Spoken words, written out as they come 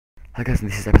Hi guys,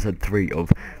 this is episode 3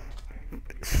 of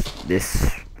this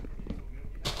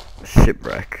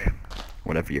shipwreck,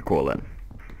 whatever you call it.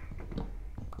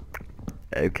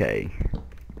 Okay,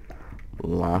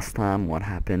 last time what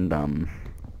happened,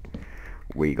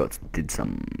 we did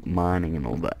some mining and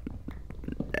all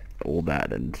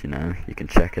that, and you know, you can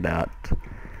check it out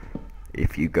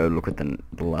if you go look at the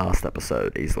last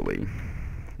episode easily.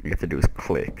 All you have to do is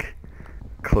click.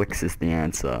 Clicks is the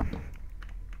answer.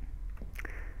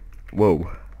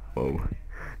 Whoa,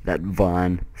 that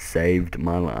vine saved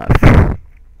my life.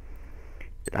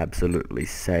 It absolutely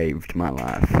saved my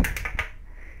life.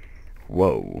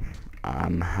 Whoa,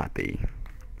 I'm happy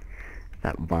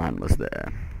that vine was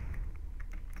there,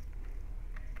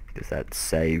 because that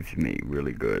saved me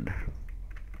really good.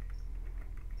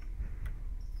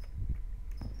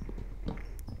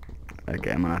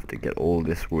 Okay, I'm gonna have to get all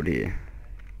this wood here.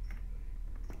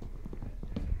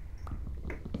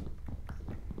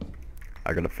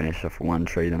 I gotta finish off one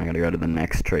tree, then I gotta go to the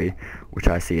next tree, which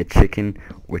I see a chicken,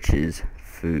 which is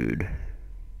food.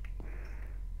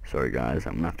 Sorry guys,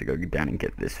 I'm gonna have to go down and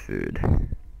get this food.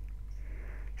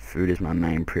 Food is my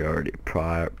main priority.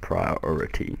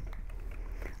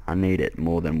 I need it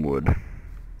more than wood.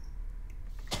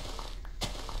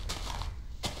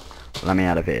 Let me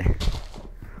out of here.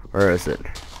 Where is it?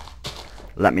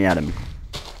 Let me at him.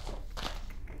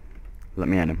 Let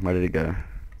me at him. Where did he go?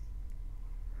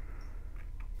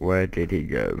 Where did he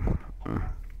go?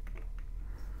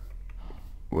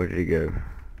 Where did he go?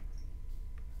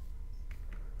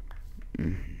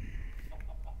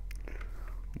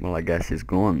 Well, I guess he's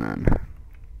gone then.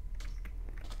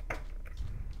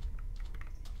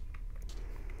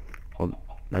 Well,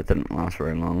 that didn't last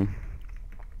very long.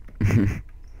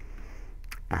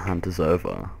 A hunt is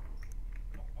over.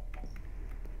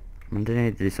 I'm gonna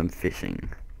need to do some fishing.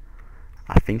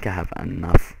 I think I have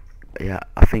enough. Yeah,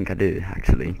 I think I do,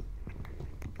 actually.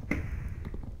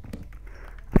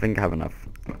 I think I have enough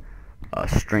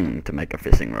string to make a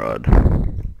fishing rod,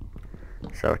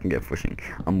 so I can get fishing.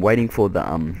 I'm waiting for the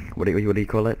what do you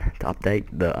call it? To update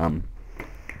the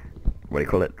what do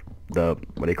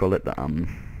you call it?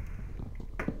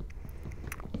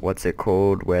 What's it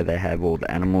called? Where they have all the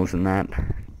animals and that?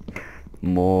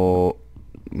 More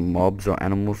mobs or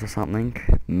animals or something?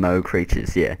 Mo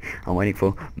creatures, yeah. I'm waiting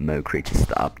for Mo creatures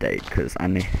to update,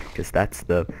 because that's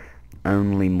the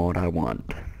only mod I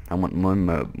want. I want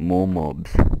more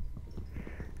mobs,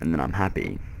 and then I'm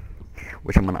happy.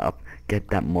 Which I'm gonna get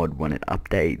that mod when it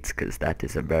updates, because that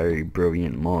is a very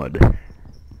brilliant mod.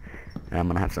 And I'm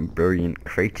gonna have some brilliant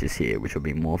creatures here, which will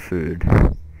be more food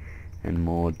and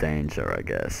more danger, I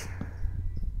guess.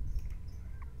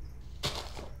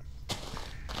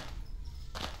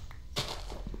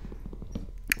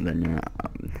 Then yeah,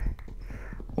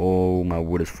 all my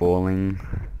wood is falling.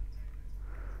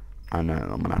 I know,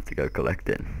 I'm gonna have to go collect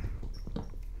it.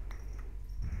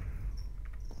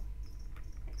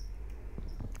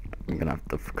 I'm gonna have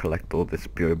to collect all this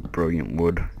brilliant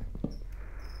wood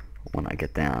when I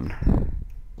get down.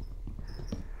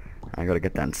 I gotta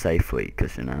get down safely,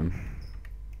 because you know,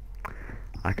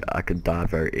 I could die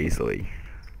very easily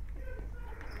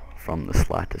from the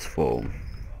slightest fall.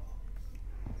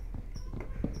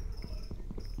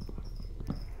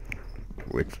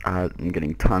 Which I'm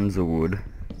getting tons of wood,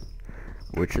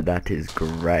 which that is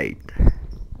great.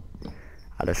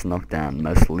 I just knocked down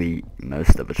most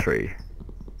of a tree,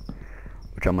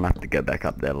 which I'm gonna have to go back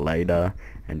up there later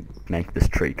and make this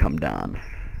tree come down.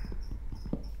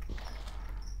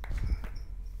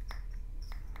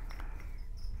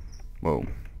 Whoa,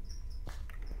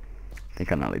 I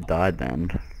think I nearly died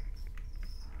then.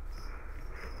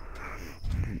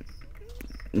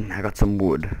 I got some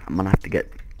wood. I'm gonna have to get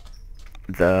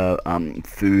the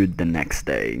food the next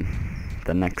day,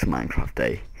 the next Minecraft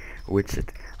day, which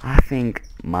I think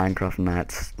Minecraft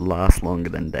nights last longer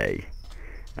than day,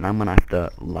 and I'm gonna have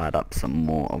to light up some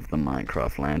more of the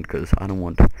Minecraft land, because I don't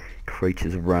want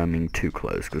creatures roaming too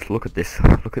close. Because look at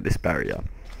this barrier.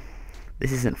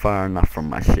 This isn't far enough from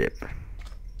my ship.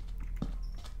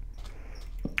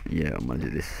 Yeah, I'm gonna do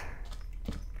this.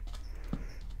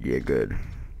 Yeah, good.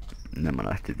 And then I'm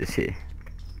gonna have to do this here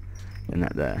and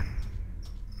that there.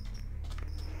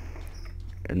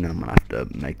 And then I'm gonna have to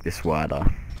make this wider.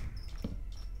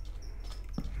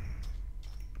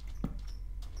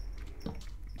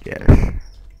 Yes.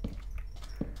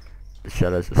 The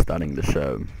shadows are starting to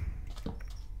show.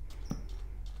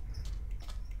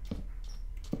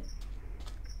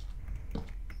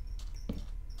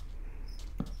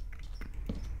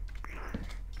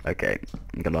 Okay,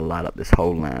 I'm gonna light up this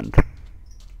whole land,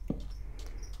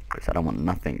 because I don't want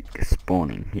nothing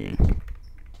spawning here.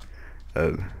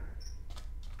 Oh,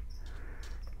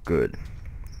 good.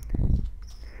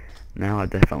 Now I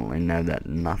definitely know that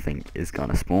nothing is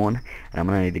gonna spawn, and I'm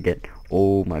gonna need to get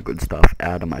all my good stuff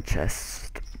out of my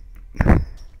chest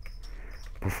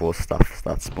before stuff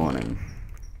starts spawning.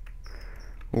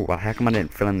 Oh, how come I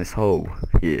didn't fill in this hole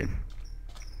here?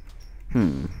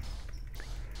 Gotta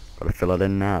fill it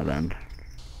in now then.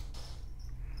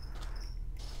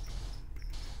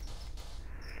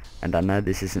 And I know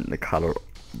this isn't the color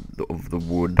of the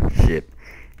wood ship.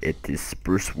 It is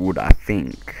spruce wood, I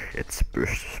think. It's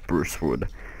spruce wood.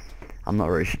 I'm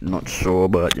not sure,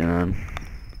 but you know,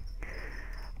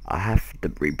 I have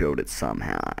to rebuild it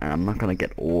somehow, and I'm not gonna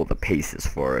get all the pieces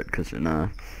for it, because you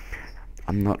know,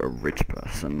 I'm not a rich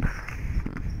person.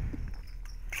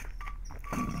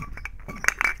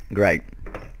 Great.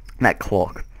 That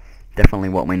clock, definitely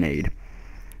what we need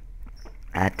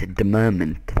at the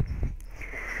moment.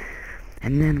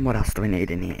 And then what else do we need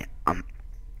in here?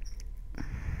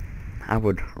 I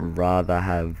would rather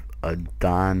have a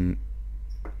dime.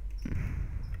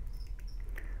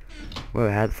 Whoa,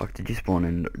 how the fuck did you spawn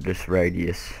in this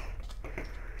radius?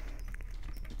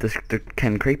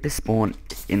 Can creepers spawn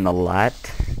in the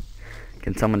light?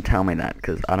 Can someone tell me that?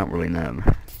 Because I don't really know.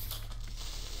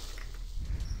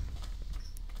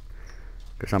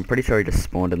 Because I'm pretty sure he just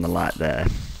spawned in the light there.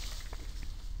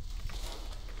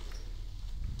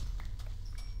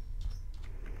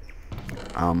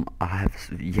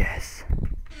 Yes.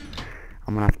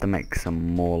 I'm gonna have to make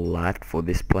some more light for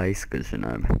this place, because you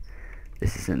know,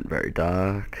 this isn't very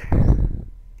dark.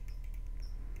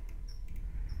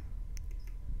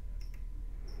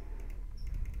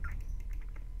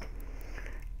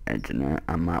 And you know,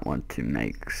 I might want to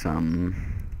make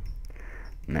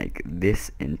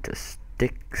this into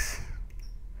sticks,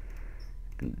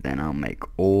 and then I'll make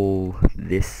all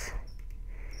this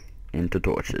into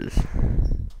torches.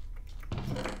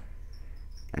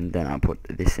 And then I'll put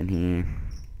this in here,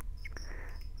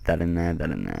 that in there,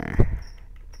 that in there.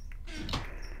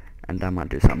 And I might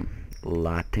do some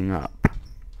lighting up.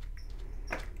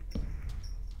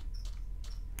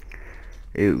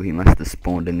 Ew, he must have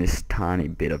spawned in this tiny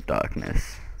bit of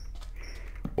darkness.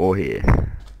 Or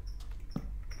here.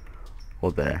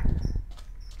 Or there.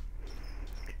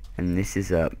 And this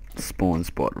is a spawn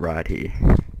spot right here,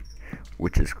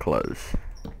 which is closed.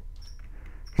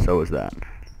 So is that.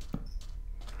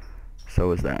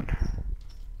 So is that.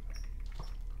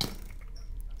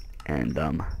 And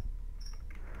I'm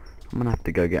gonna have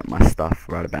to go get my stuff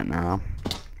right about now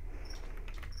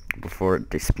before it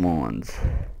despawns.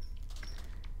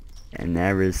 And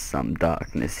there is some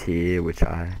darkness here which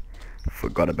I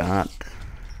forgot about.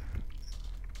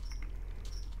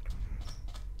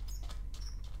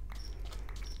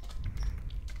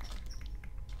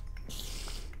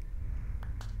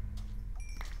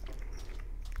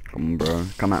 Come on, bro.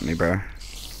 Come at me, bro.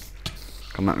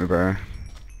 Come at me, bro.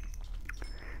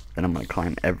 Then I'm gonna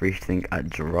climb everything I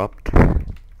dropped.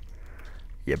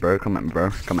 Yeah, bro. Come at me, bro.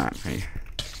 Come at me.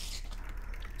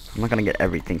 I'm not gonna get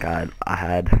everything I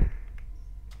had.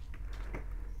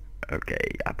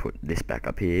 Okay, I put this back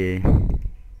up here.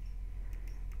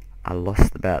 I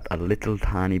lost about a little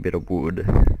tiny bit of wood,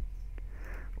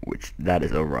 which that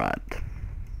is alright.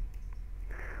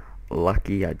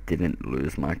 Lucky I didn't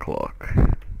lose my clock.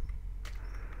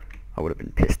 I would have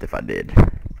been pissed if I did.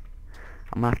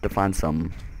 I'm gonna have to find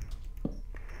some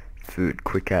food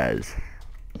quick as.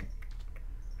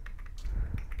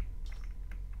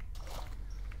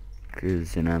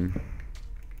 Cause you know,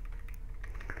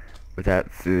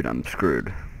 without food I'm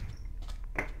screwed.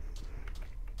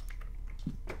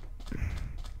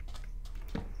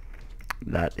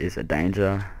 That is a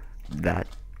danger.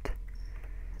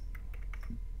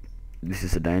 This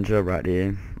is a danger right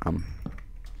here.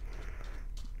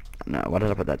 No, what did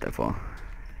I put that there for?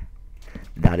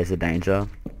 That is a danger.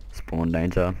 Spawn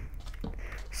danger.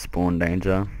 Spawn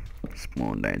danger.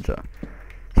 Spawn danger.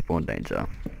 Spawn danger.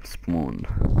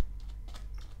 Spawn.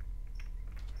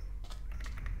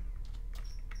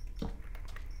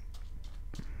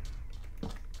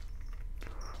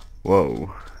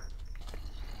 Whoa.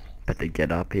 Better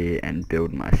get up here and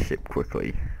build my ship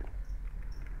quickly.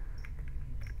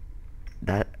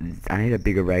 I need a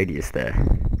bigger radius there.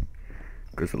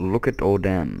 Because look at all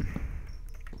them.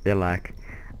 They're like,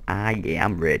 yeah,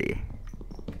 I'm ready.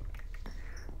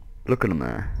 Look at them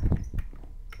there.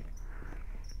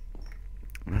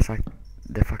 That's like,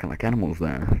 they're fucking like animals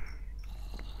there.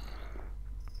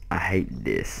 I hate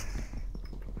this.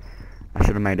 I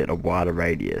should have made it a wider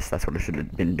radius. That's what I should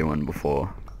have been doing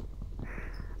before.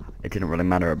 It didn't really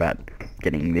matter about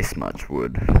getting this much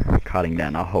wood. Cutting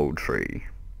down a whole tree.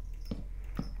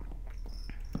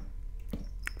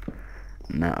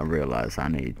 now I realize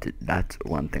that's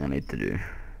one thing I need to do.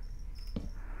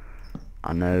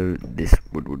 I know this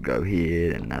would go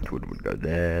here, and that would go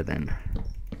there, then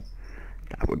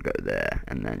that would go there,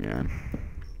 and then, you know,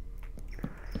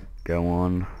 go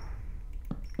on.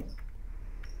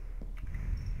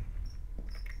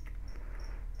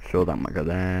 Sure, that might go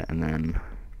there, and then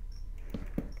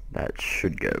that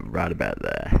should go right about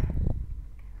there.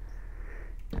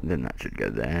 And then that should go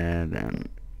there, then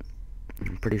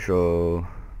I'm pretty sure.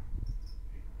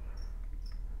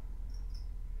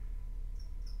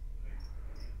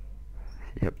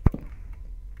 Yep.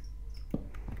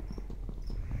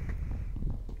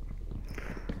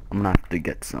 I'm gonna have to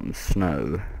get some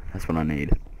snow. That's what I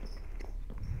need.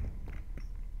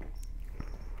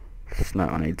 Snow.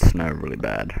 I need snow really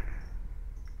bad.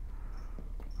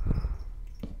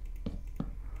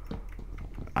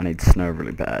 I need snow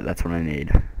really bad. That's what I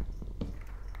need.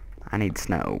 I need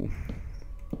snow.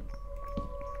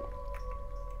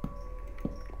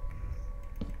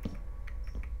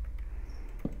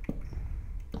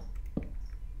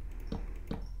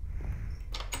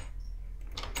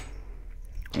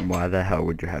 Why the hell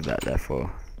would you have that there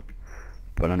for?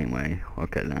 But anyway,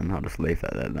 okay then, I'll just leave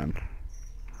that there then.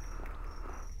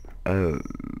 Oh,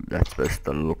 that's supposed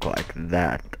to look like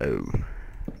that. Oh.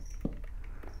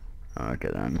 Okay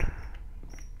then.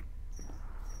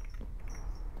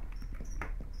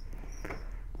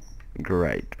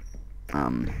 Great.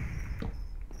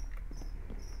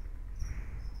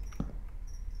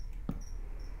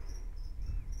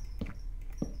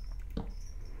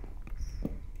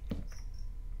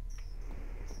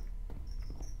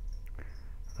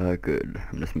 Good.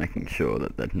 I'm just making sure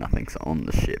that nothing's on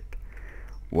the ship.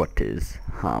 What is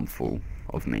harmful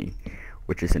of me,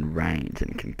 which is in range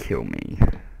and can kill me.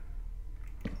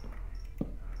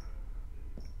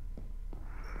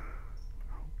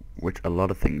 Which a lot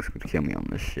of things could kill me on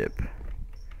this ship.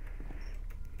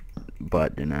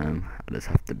 But, you know, I just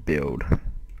have to build.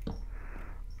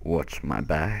 Watch my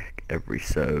back every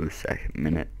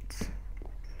minutes.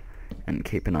 And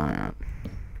keep an eye out.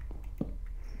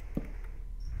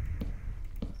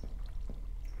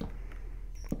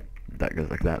 That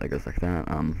goes like that, that goes like that,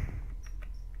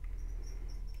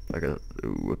 that goes,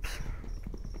 ooh, whoops.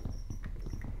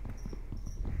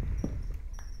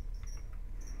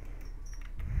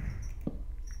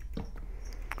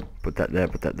 Put that there,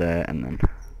 and then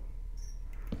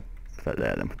put that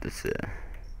there, then put this there.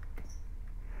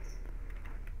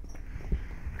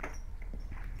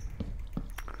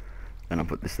 Then I'll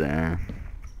put this there.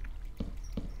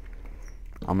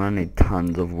 I'm gonna need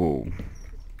tons of wool.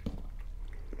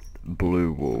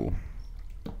 Blue wool,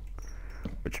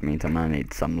 which means I'm gonna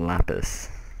need some lapis.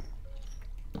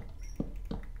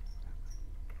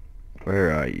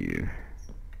 Where are you,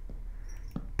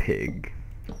 pig?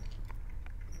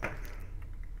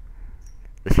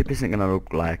 The ship isn't gonna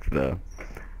look like the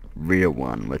real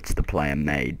one, which the player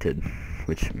made to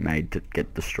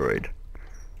get destroyed.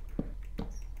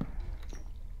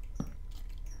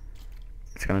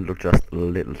 It's gonna look just a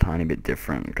little tiny bit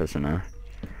different because, you know,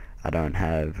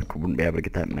 wouldn't be able to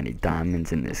get that many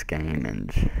diamonds in this game,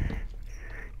 and,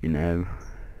 you know,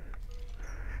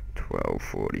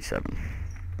 1247.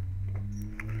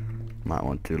 Might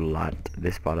want to light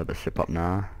this part of the ship up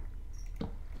now.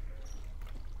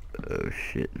 Oh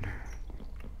shit.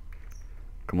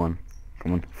 Come on,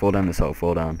 come on, fall down this hole,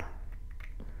 fall down.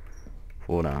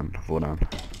 Fall down, fall down.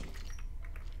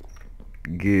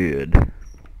 Good.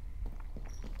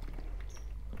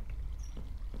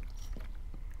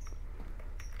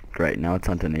 Great, now it's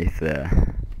underneath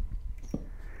there.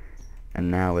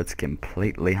 And now it's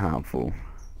completely harmful.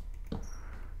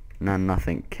 Now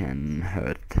nothing can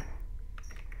hurt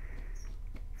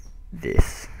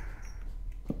this.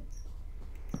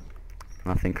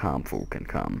 Nothing harmful can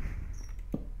come.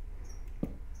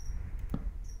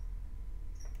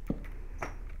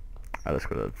 I just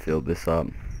gotta fill this up.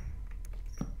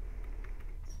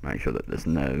 Make sure that there's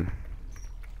no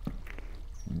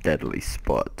deadly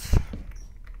spots.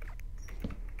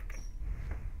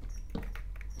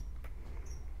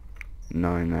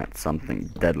 Knowing that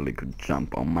something deadly could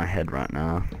jump on my head right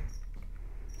now.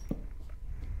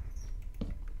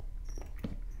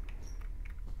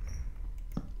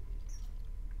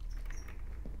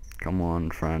 Come on,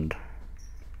 friend.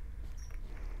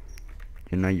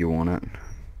 You know you want it.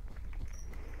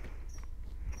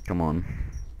 Come on.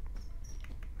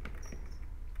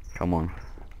 Come on.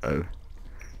 Oh.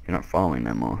 You're not following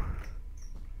no more.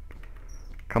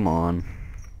 Come on.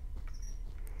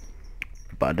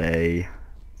 Buddy.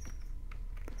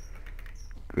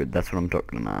 Good, that's what I'm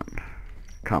talking about.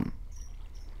 Come.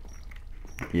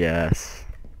 Yes.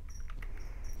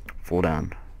 Fall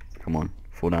down. Come on,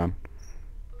 fall down.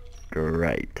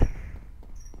 Great.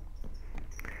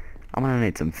 I'm gonna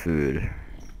need some food.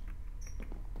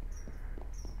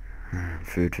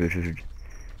 Food.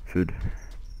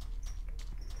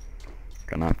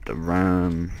 Gonna have to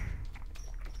run.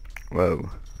 Whoa.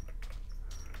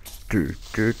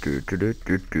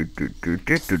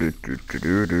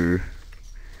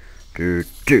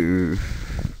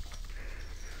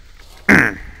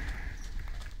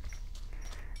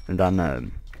 And I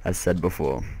know, as said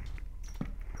before,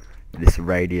 this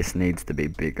radius needs to be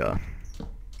bigger.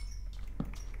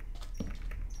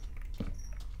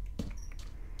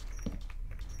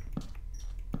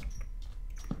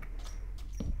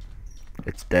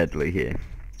 It's deadly here.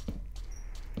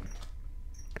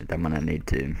 And I'm gonna need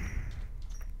to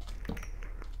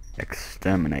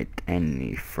exterminate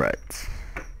any threats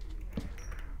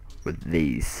with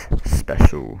these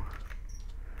special.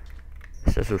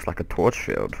 This just looks like a torch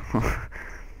field.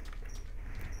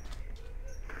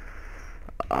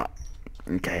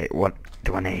 Okay, what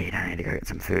do I need? I need to go get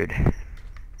some food.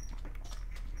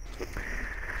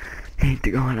 Need to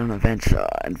go on an adventure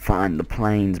and find the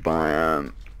plains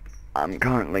biome. I'm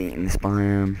currently in this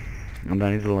biome, and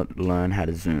I need to learn how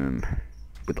to zoom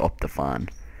with Optifine,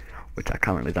 which I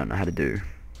currently don't know how to do.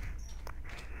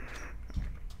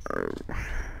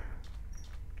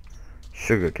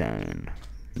 Sugarcane.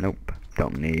 Nope,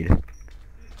 don't need.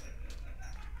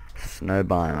 Snow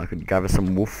biome. I could gather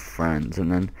some wolf friends,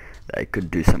 and then they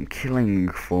could do some killing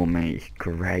for me.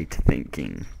 Great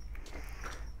thinking.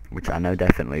 Which I know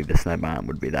definitely the snow biome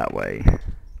would be that way.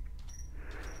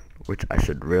 Which I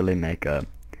should really make a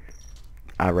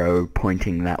arrow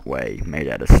pointing that way, made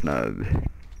out of snow.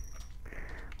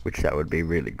 Which that would be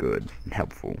really good and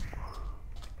helpful.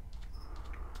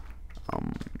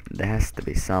 There has to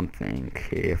be something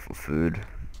here for food.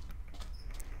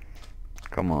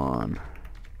 Come on.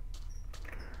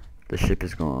 The ship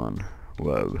is gone.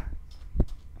 Whoa.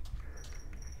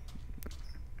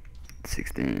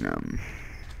 16,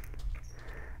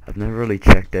 I've never really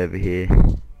checked over here.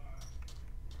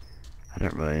 I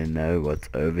don't really know what's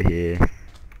over here.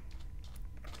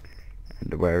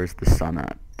 And where is the sun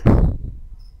at?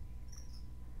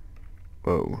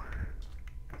 Whoa.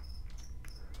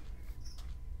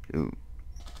 Ooh.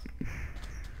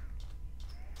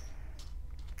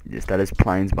 Yes, that is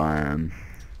plains biome.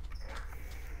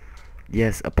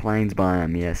 Yes, a plains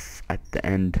biome, yes. At the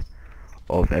end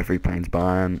of every plains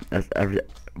biome, as every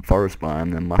forest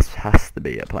biome, there has to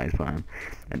be a plains biome.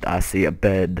 And I see a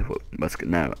bed,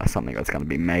 something that's going to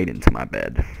be made into my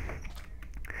bed.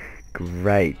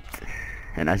 Great.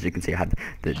 And as you can see, I have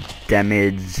the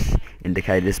damage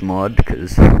indicators mod,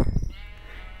 because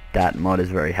that mod is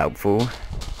very helpful.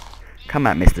 Come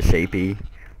at Mr. Sheepy.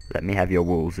 Let me have your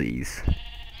woolsies.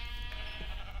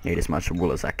 Need as much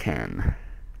wool as I can.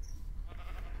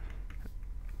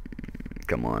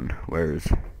 Come on, where's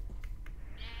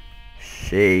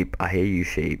sheep? I hear you,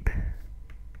 sheep.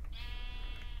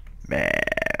 Bah.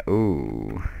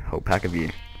 Ooh, whole pack of you.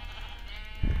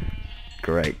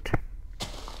 Great.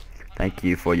 Thank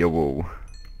you for your wool.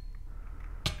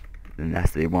 Then there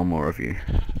has to be one more of you.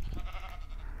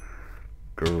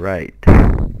 Great.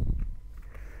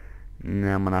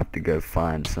 Now I'm gonna have to go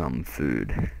find some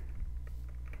food.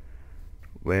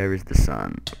 Where is the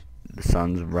sun? The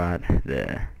sun's right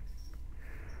there.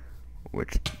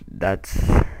 Which, that's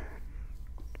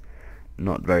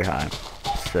not very high.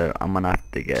 So I'm gonna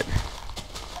have to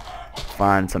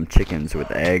find some chickens with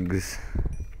eggs.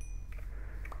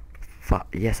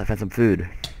 Yes, I found some food.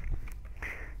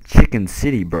 Chicken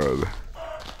City, bro.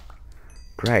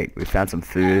 Great, we found some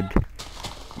food.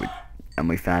 And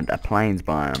we found a plains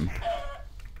biome.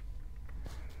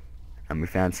 And we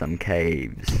found some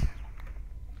caves.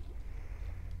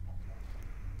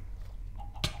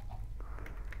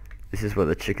 This is what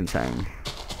the chicken's saying.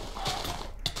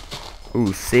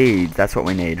 Ooh, seeds, that's what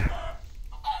we need.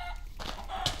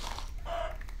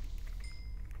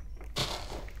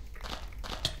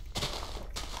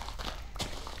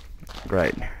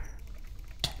 Great.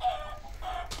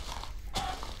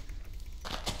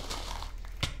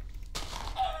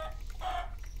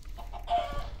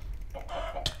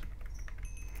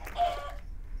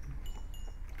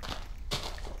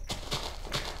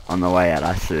 On the way out,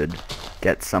 I should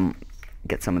get some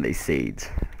of these seeds.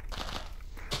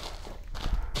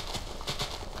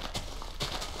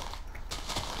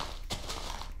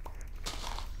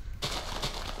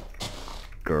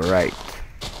 Great.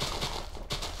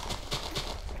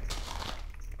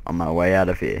 On my way out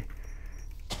of here,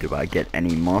 do I get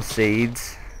any more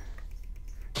seeds?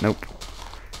 Nope.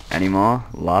 Any more?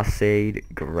 Last seed?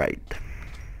 Great.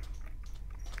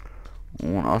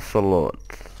 One ocelot.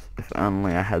 If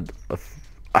only I had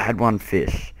I had one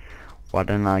fish. Why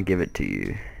didn't I give it to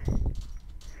you?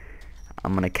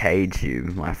 I'm gonna cage you,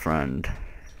 my friend.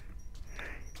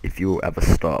 If you will ever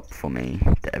stop for me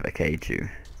to ever cage you.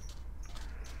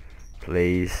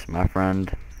 Please, my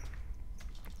friend.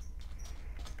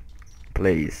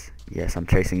 Please. Yes, I'm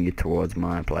chasing you towards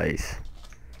my place.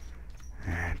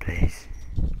 Please.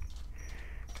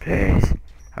 Please.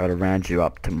 I gotta round you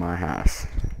up to my house.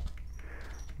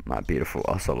 My beautiful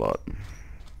ocelot.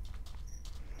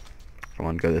 Come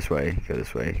on, go this way, go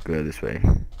this way, go this way.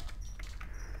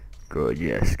 Good,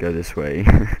 yes, go this way.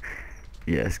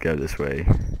 Yes, go this way.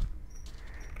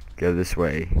 Go this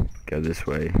way, go this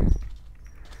way.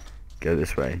 Go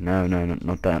this way. No, no, no,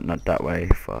 not that way.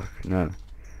 Fuck, no.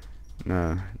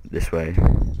 No, this way.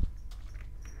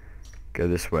 Go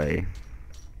this way.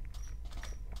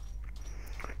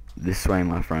 This way,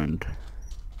 my friend.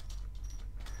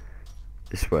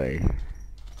 This way.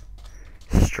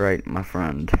 Straight, my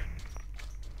friend.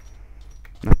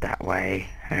 Not that way.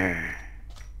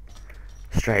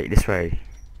 Straight, this way.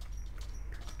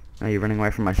 No, you're running away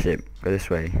from my ship. Go this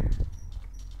way.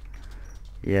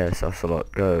 Yes,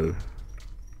 Ocelot, go.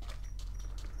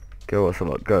 Go,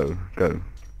 Ocelot, go. Go.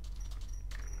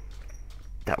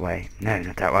 That way. No,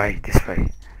 not that way. This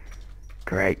way.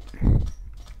 Great.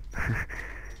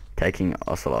 Taking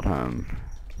Ocelot home.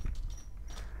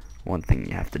 One thing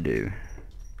you have to do.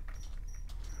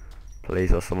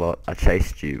 Please, Ocelot, I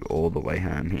chased you all the way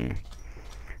home here.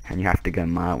 And you have to go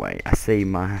my way. I see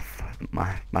my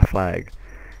flag.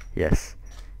 Yes.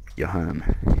 You're home.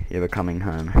 You're coming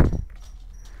home.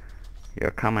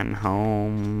 You're coming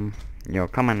home. You're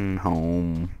coming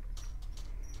home.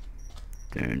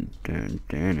 Dun, dun,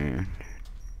 dun, dun.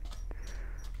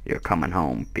 You're coming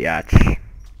home, biatch.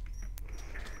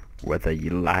 Whether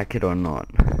you like it or not,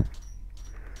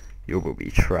 you will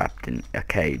be trapped in a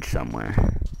cage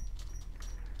somewhere.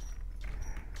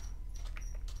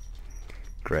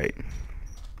 Great.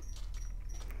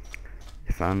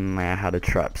 If only I had a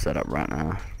trap set up right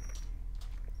now.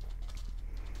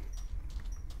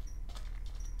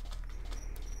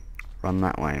 Run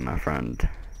that way, my friend.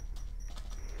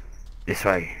 This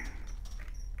way.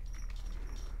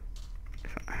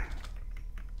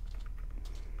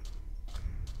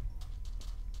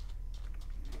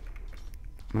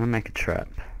 I'm gonna make a trap.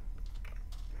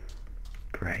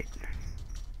 Great.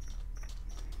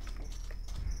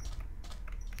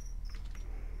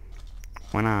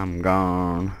 When I'm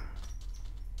gone.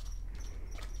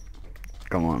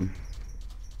 Come on.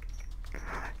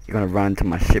 You're gonna run to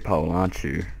my ship hole, aren't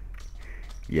you?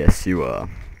 Yes, you are.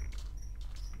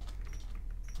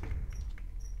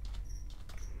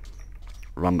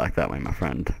 Run back that way, my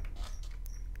friend.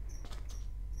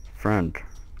 Friend.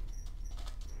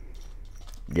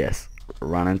 Yes,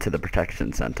 run into the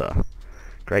protection center.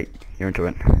 Great, you're into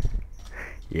it.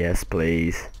 Yes,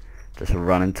 please. Just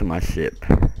run into my ship.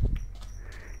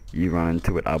 You run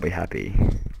into it, I'll be happy.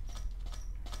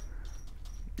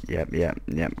 Yep,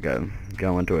 go.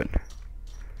 Go into it.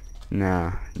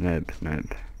 Nah, nope.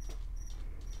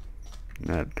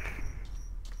 Nope.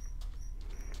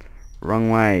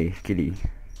 Wrong way, kitty.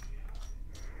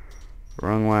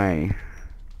 Wrong way.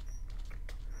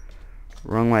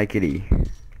 Wrong way, kitty.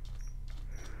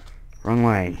 Wrong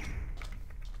way.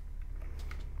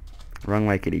 Wrong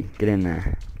way, kitty. Get in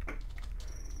there.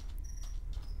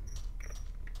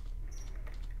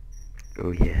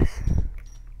 Oh, yes.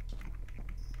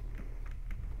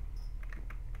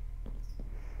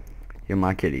 You're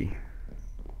my kitty.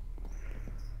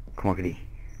 Come on, kitty.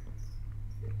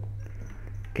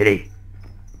 Kitty.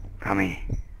 Come here.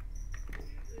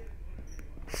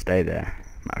 Stay there,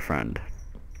 my friend.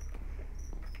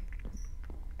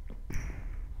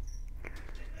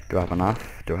 Do I have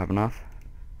enough? Do I have enough?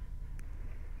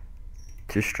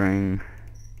 2 string,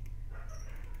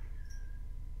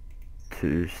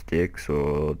 2 sticks,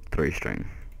 or 3 string?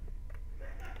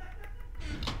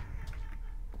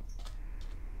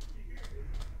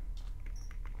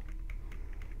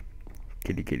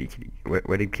 Kitty.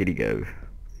 Where did Kitty go?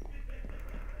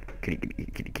 Kitty,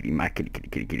 my kitty.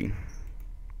 Kitty,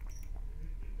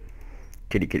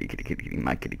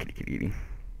 my kitty.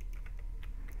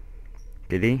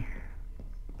 Kitty?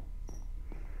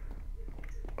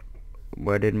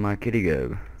 Where did my kitty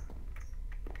go?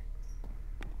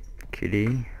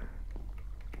 Kitty?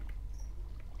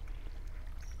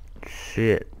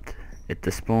 Shit. It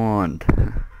despawned.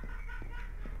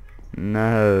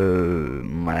 No,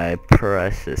 my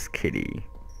precious kitty.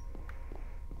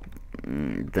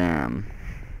 Damn.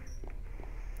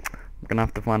 I'm gonna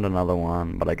have to find another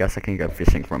one, but I guess I can go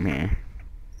fishing from here.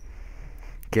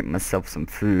 get myself some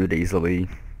food easily.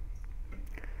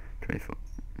 24.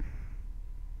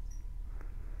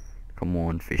 Come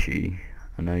on, fishy.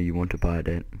 I know you want to bite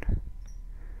it.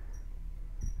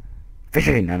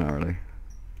 Fishy! No, not really.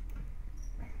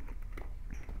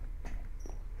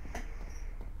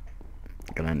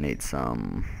 Gonna need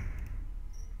some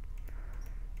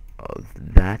of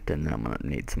that, and then I'm gonna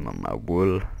need some of my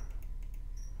wool.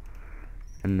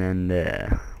 And then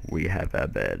there we have our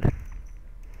bed.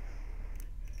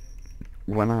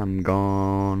 When I'm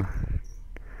gone,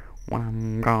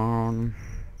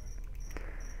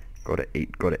 gotta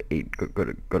eat, gotta,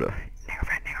 cigarette,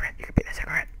 you can beat a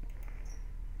cigarette.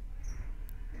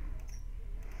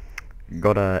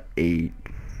 Gotta eat.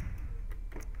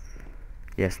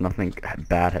 Yes, nothing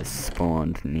bad has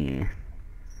spawned near.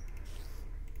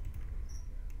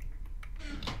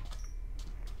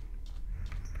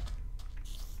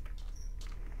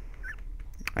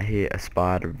 I hear a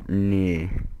spider near.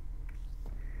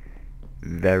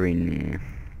 Very near.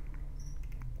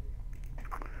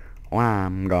 When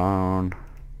I'm gone.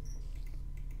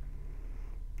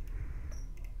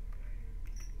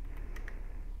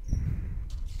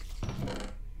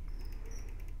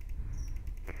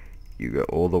 You go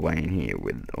all the way in here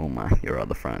with all your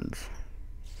other friends.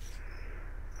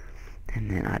 And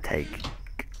then I take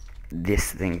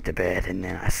this thing to bed, and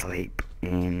then I sleep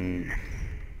in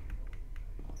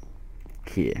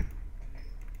here.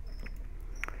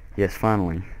 Yes,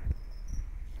 finally.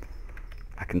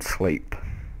 I can sleep.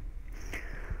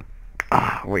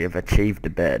 Ah, we have achieved the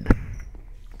bed.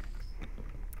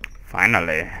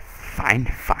 Finally.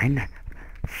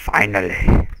 Finally.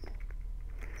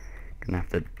 Gonna have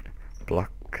to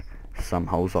block some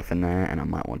holes off in there, and I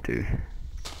might want to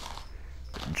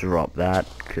drop that,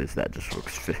 because that just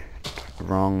looks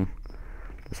wrong.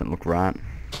 Doesn't look right.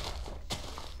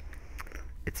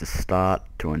 It's a start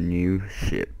to a new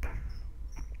ship.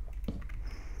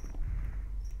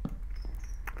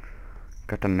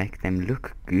 Got to make them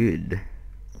look good.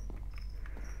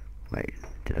 Wait,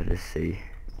 did I just see?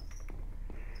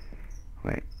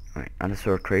 Wait, I just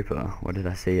saw a creeper. What did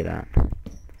I see it at?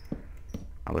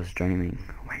 I was dreaming.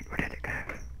 Wait, where did it go?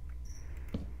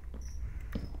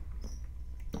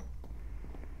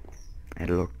 It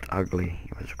looked ugly.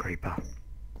 It was a creeper.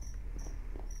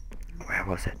 Where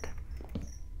was it?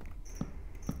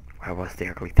 Where was the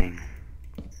ugly thing?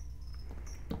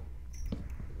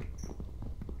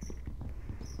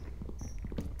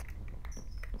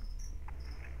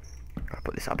 Gotta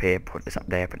put this up here, put this up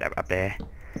there, put that up there.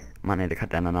 Might need to cut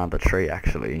down another tree,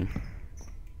 actually.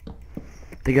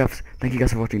 Thank you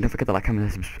guys for watching. Don't forget to like,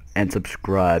 comment, and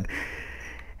subscribe.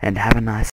 And have a nice